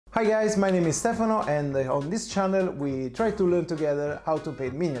Hi guys, my name is Stefano and on this channel we try to learn together how to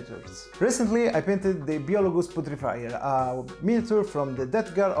paint miniatures. Recently I painted the Biologus Putrifier, a miniature from the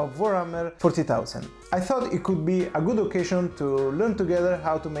Death Guard of Warhammer 40,000. I thought it could be a good occasion to learn together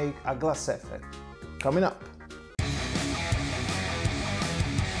how to make a glass effect. Coming up!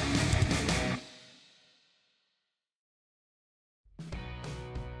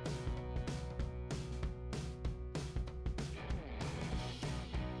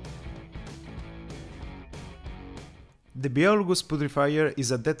 The Biologus Putrifier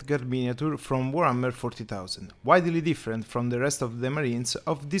is a Death Guard miniature from Warhammer 40,000, widely different from the rest of the marines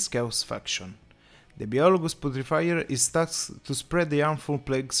of this chaos faction. The Biologus Putrifier is tasked to spread the harmful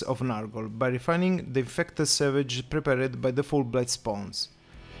plagues of Nargol by refining the infected savage prepared by the full blight spawns.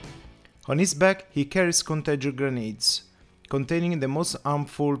 On his back he carries contagious grenades, containing the most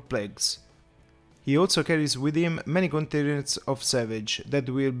harmful plagues. He also carries with him many containers of savage that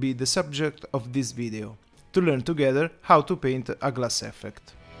will be the subject of this video, to learn together how to paint a glass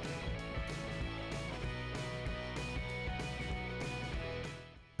effect.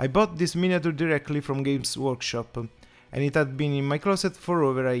 I bought this miniature directly from Games Workshop, and it had been in my closet for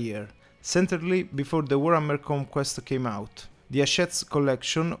over a year, centrally before the Warhammer Conquest came out, the Hachette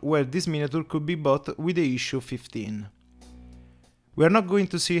collection where this miniature could be bought with the issue 15. We are not going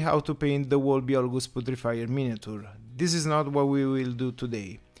to see how to paint the whole Biologus Putrifier miniature, this is not what we will do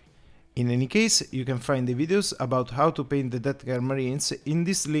today. In any case, you can find the videos about how to paint the Death Guard Marines in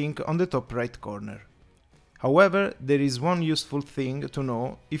this link on the top right corner. However, there is one useful thing to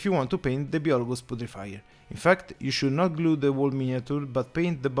know if you want to paint the Biologus Putrifier. In fact, you should not glue the whole miniature but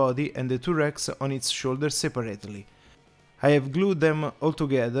paint the body and the two racks on its shoulders separately. I have glued them all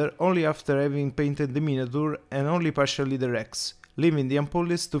together only after having painted the miniature and only partially the racks, leaving the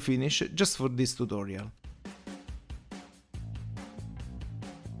ampoules to finish just for this tutorial.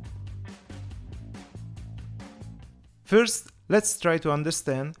 First, let's try to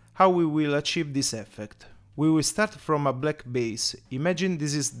understand how we will achieve this effect. We will start from a black base. Imagine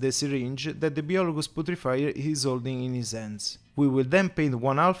this is the syringe that the Biologus Putrifier is holding in his hands. We will then paint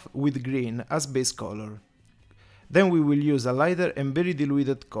one half with green as base color. Then we will use a lighter and very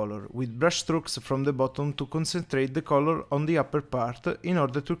diluted color, with brush strokes from the bottom to concentrate the color on the upper part in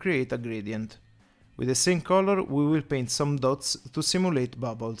order to create a gradient. With the same color we will paint some dots to simulate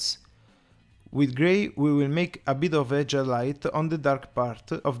bubbles. With grey we will make a bit of edge light on the dark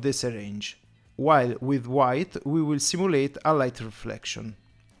part of the syringe, while with white we will simulate a light reflection.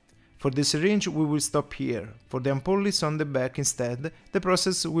 For the syringe we will stop here. For the ampoules on the back instead, the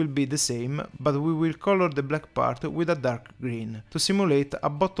process will be the same, but we will color the black part with a dark green, to simulate a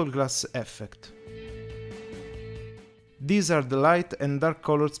bottle glass effect. These are the light and dark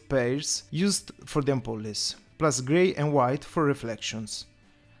colored pairs used for the ampoules, plus grey and white for reflections.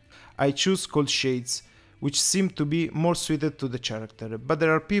 I choose cold shades, which seem to be more suited to the character, but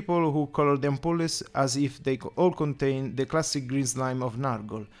there are people who color the ampoules as if they all contain the classic green slime of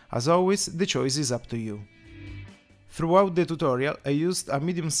Nargol. As always, the choice is up to you. Throughout the tutorial I used a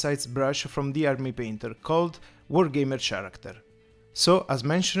medium-sized brush from the army painter called Wargamer Character. So, as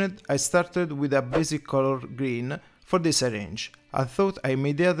mentioned, I started with a basic color green for the syringe. I thought I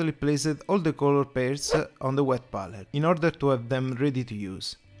immediately placed all the color pairs on the wet palette, in order to have them ready to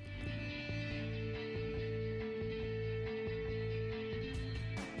use.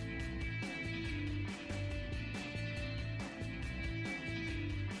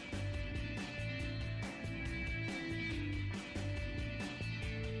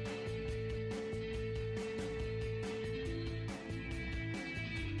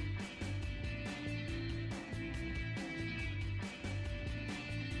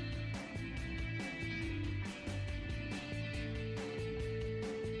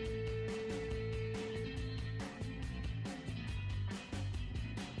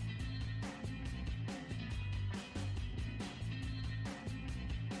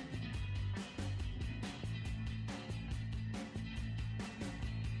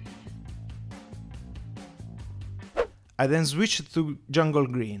 I then switched to jungle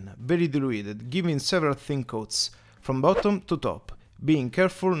green, very diluted, giving several thin coats, from bottom to top, being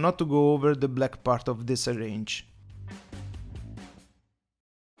careful not to go over the black part of the syringe.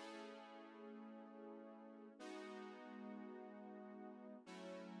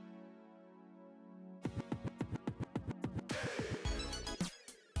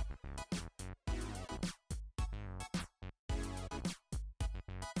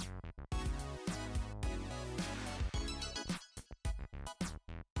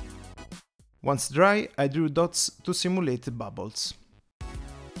 Once dry, I drew dots to simulate bubbles.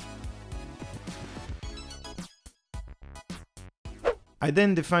 I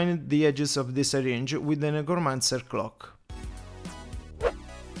then defined the edges of the syringe with the necromancer clock.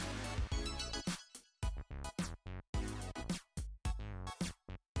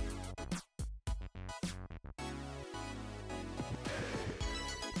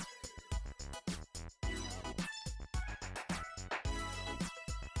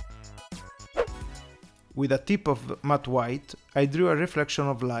 With a tip of matte white, I drew a reflection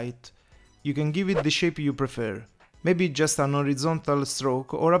of light. You can give it the shape you prefer, maybe just an horizontal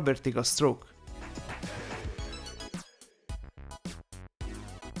stroke or a vertical stroke.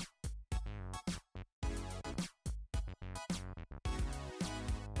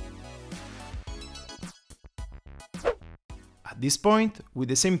 At this point, with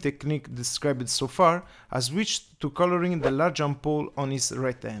the same technique described so far, I switched to coloring the large ampoule on its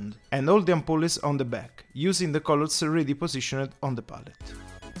right hand, and all the ampoules on the back, using the colors already positioned on the palette.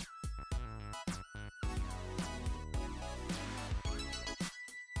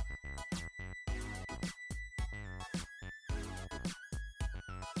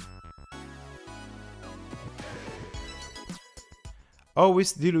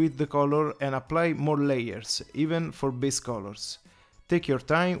 Always dilute the color and apply more layers, even for base colors. Take your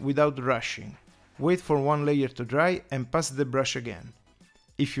time without rushing. Wait for one layer to dry and pass the brush again.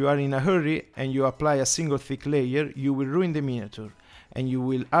 If you are in a hurry and you apply a single thick layer, you will ruin the miniature, and you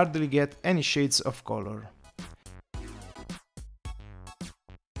will hardly get any shades of color.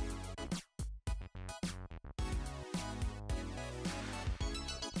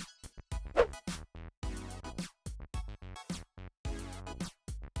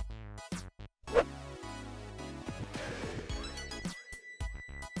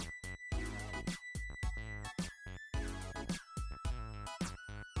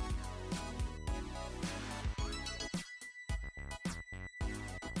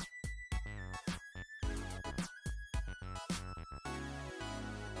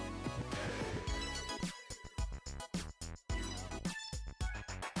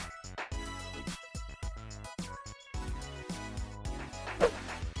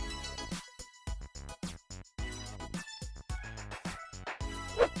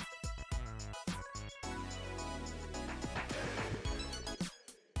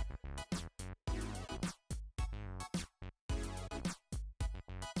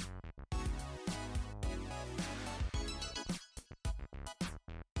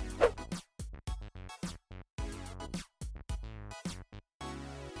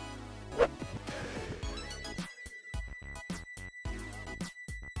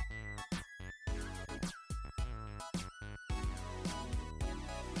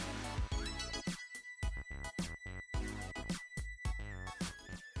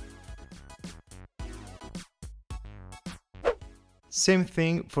 Same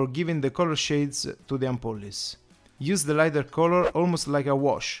thing for giving the color shades to the ampoules. Use the lighter color almost like a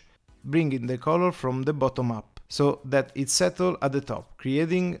wash, bringing the color from the bottom up, so that it settles at the top,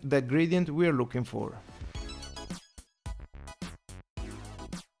 creating the gradient we are looking for.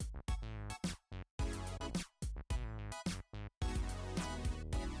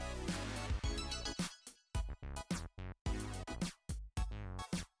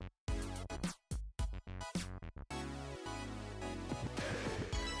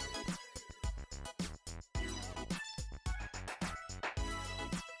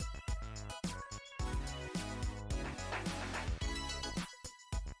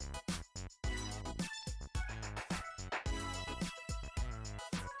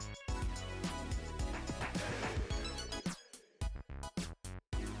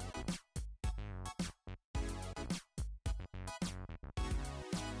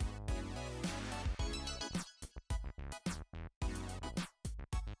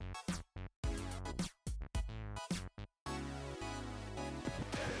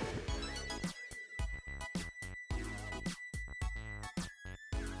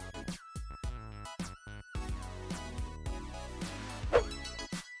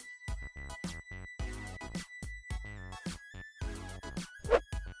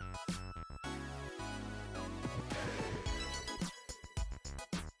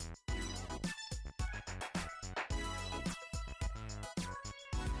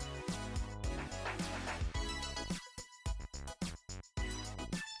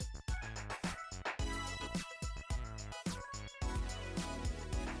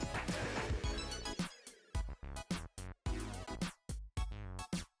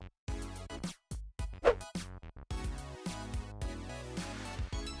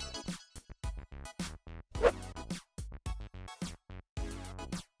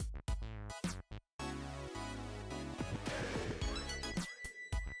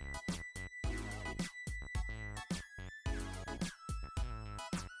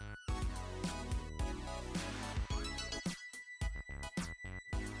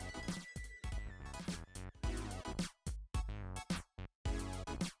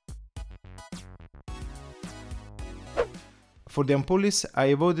 For the ampoules, I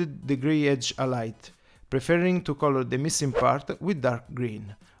avoided the grey edge a light, preferring to color the missing part with dark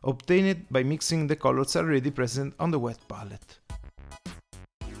green, obtained by mixing the colors already present on the wet palette.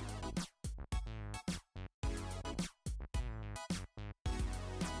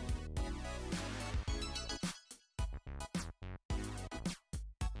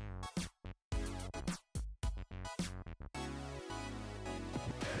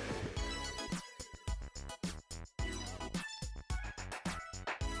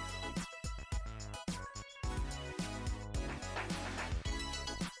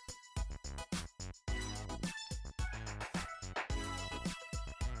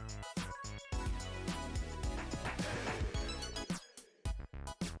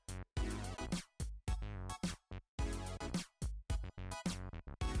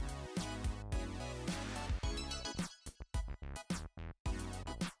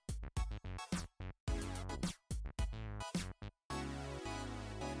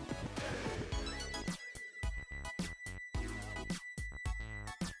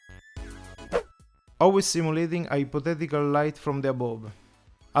 Always simulating a hypothetical light from the above.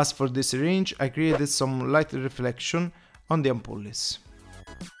 As for the syringe, I created some light reflection on the ampoules.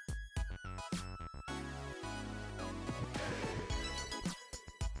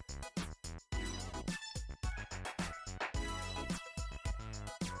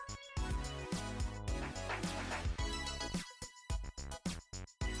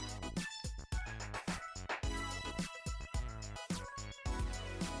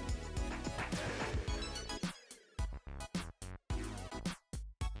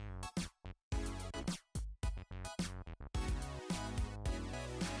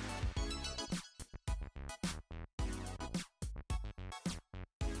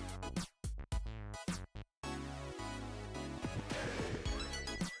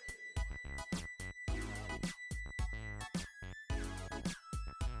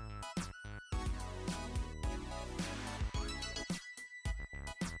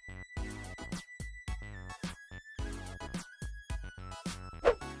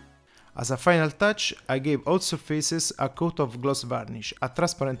 As a final touch, I gave all surfaces a coat of gloss varnish, a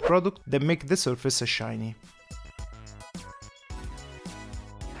transparent product that makes the surface shiny.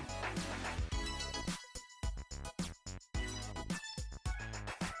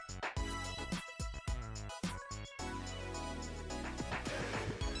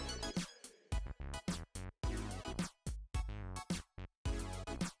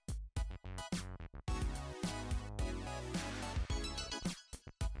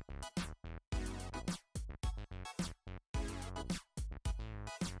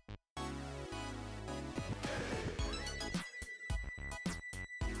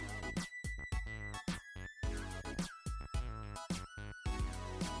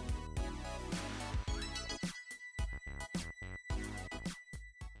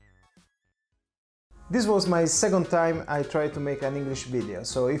 This was my second time I tried to make an English video,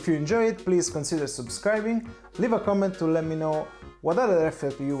 so if you enjoy it, please consider subscribing, leave a comment to let me know what other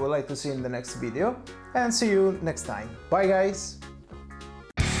effect you would like to see in the next video, and see you next time. Bye guys!